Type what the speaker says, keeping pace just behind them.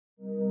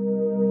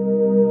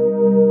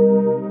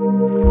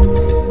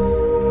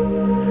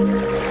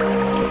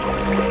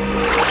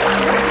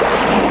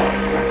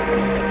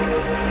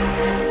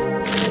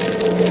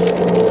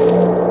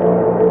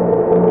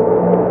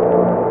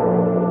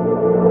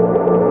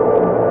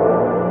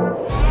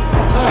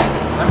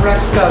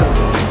Rex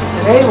Covington.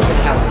 Today we're going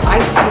to have an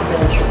ice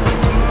adventure.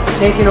 We're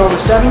taking over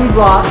 70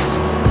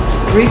 blocks,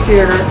 3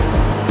 theater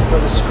for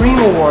the Scream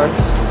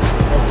Awards,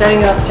 and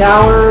setting up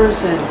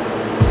towers and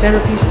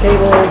centerpiece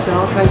tables and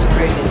all kinds of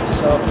craziness.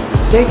 So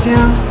stay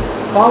tuned,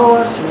 follow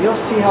us, and you'll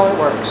see how it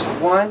works.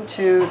 1,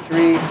 2,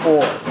 3,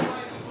 4.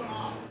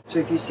 So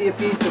if you see a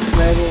piece that's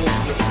ready,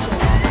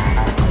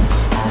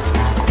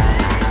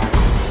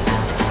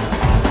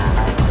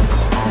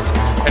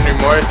 Henry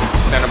Morris,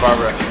 Santa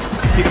Barbara.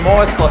 Peter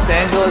Morris, Los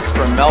Angeles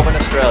from Melbourne,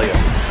 Australia.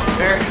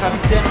 Eric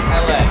Covington,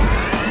 LA.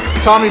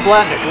 Tommy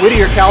Blatnick,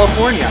 Whittier,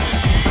 California.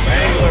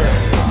 Wrangler.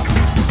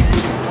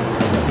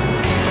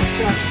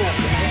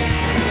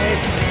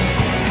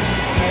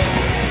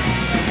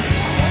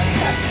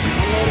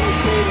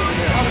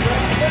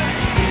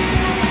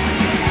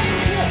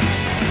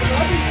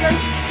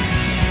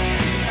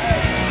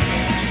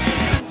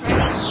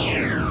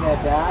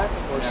 that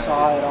or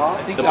saw it off.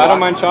 I don't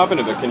mind chopping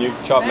it, but can you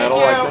chop metal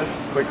like this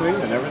quickly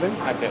and everything?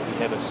 I bet we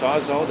have a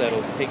sawzall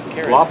that'll take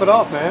care of it. Lop it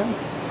off, man.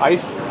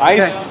 Ice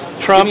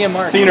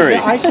trumps scenery.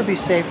 Ice would be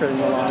safer in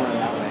the long run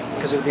that way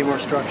because it would be more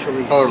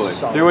structurally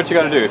solid. Do what you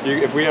got to do.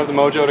 If we have the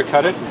mojo to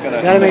cut it, you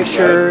got to make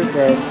sure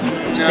that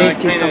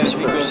safety comes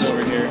first.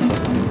 Over here.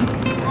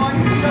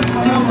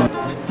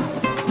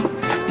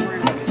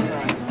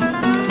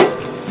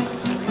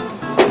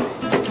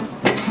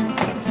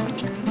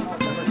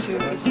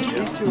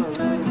 These two are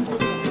really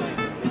important.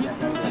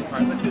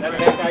 Alright, let's do that.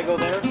 That guy go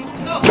there?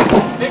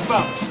 Big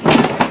bump.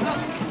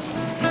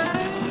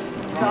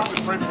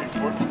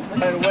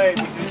 Right away,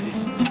 we do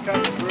these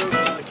cut through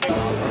the cake.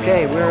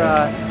 Okay,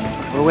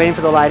 we're waiting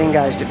for the lighting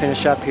guys to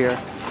finish up here,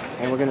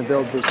 and we're going to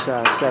build this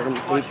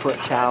 8 foot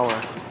tower.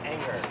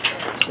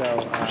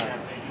 So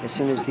as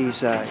soon as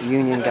these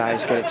union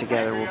guys get it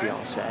together, we'll be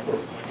all set.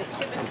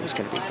 It's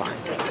going to be fine.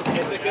 It's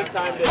a good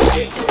time to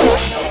get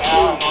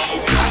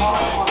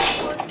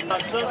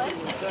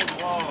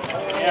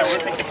yeah, we'll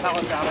take the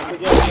pellets out of it.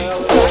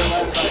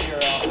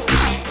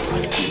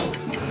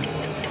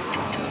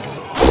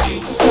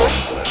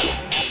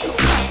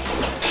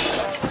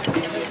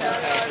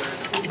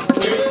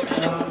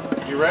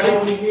 You ready?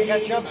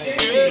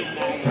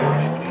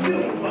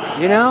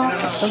 You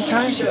know,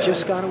 sometimes you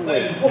just got to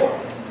wait.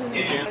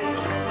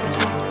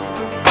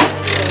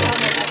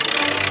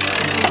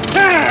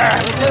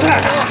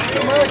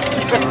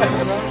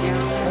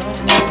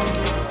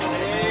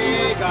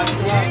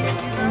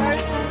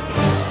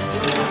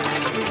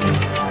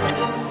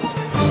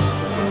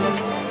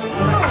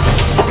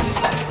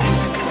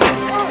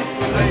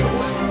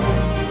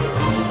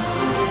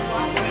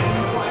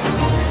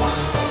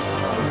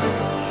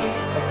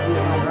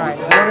 Alright,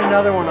 add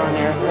another one on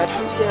there. Let's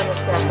stand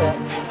this back up.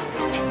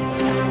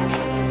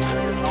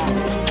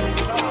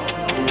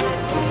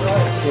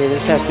 See,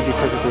 this has to be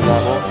perfectly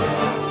level,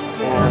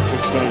 or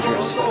it's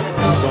dangerous.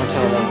 Don't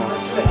tell them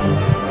what.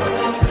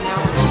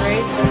 Now it's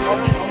straight.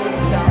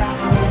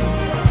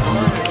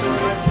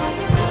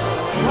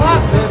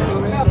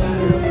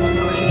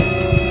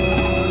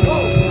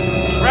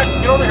 Rex,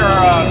 get over here,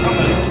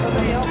 somebody.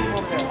 Somebody else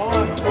over there. Hold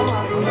on.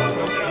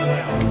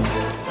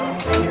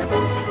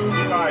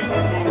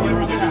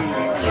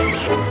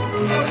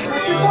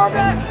 Not too far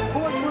back.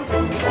 Pull it towards you.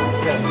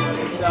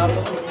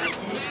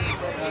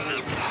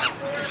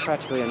 It's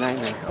practically a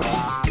nightmare.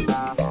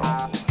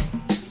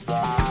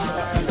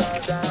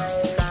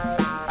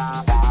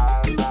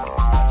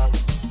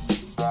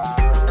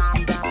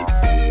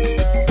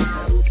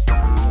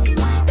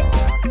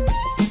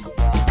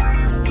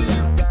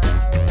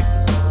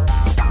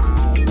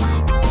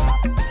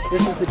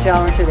 This is the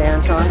talented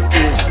Anton. He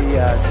is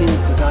the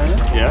scenic designer.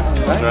 Yes,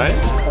 that's right.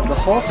 Of the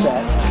whole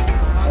set,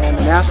 and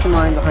the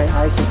mastermind behind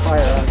Ice and Fire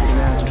out of the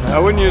Imagine. I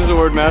wouldn't use the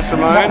word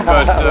mastermind,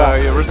 but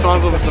you're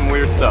responsible for some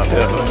weird stuff,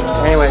 definitely.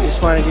 Anyway, I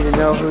just wanted you to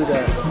know who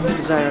the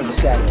designer of the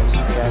set is.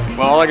 Okay?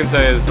 Well, all I can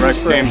say is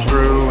Rex came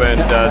through, and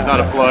it's not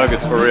a plug,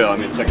 it's for real. I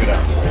mean, check it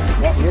out.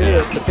 Yep, here it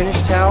is, the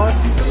finished tower.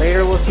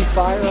 Later we'll see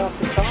fire off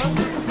the top.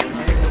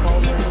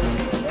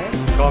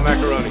 Call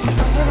macaroni.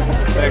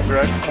 Thanks,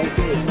 Rex. Thank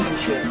you.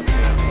 Appreciate it.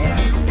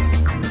 Yeah.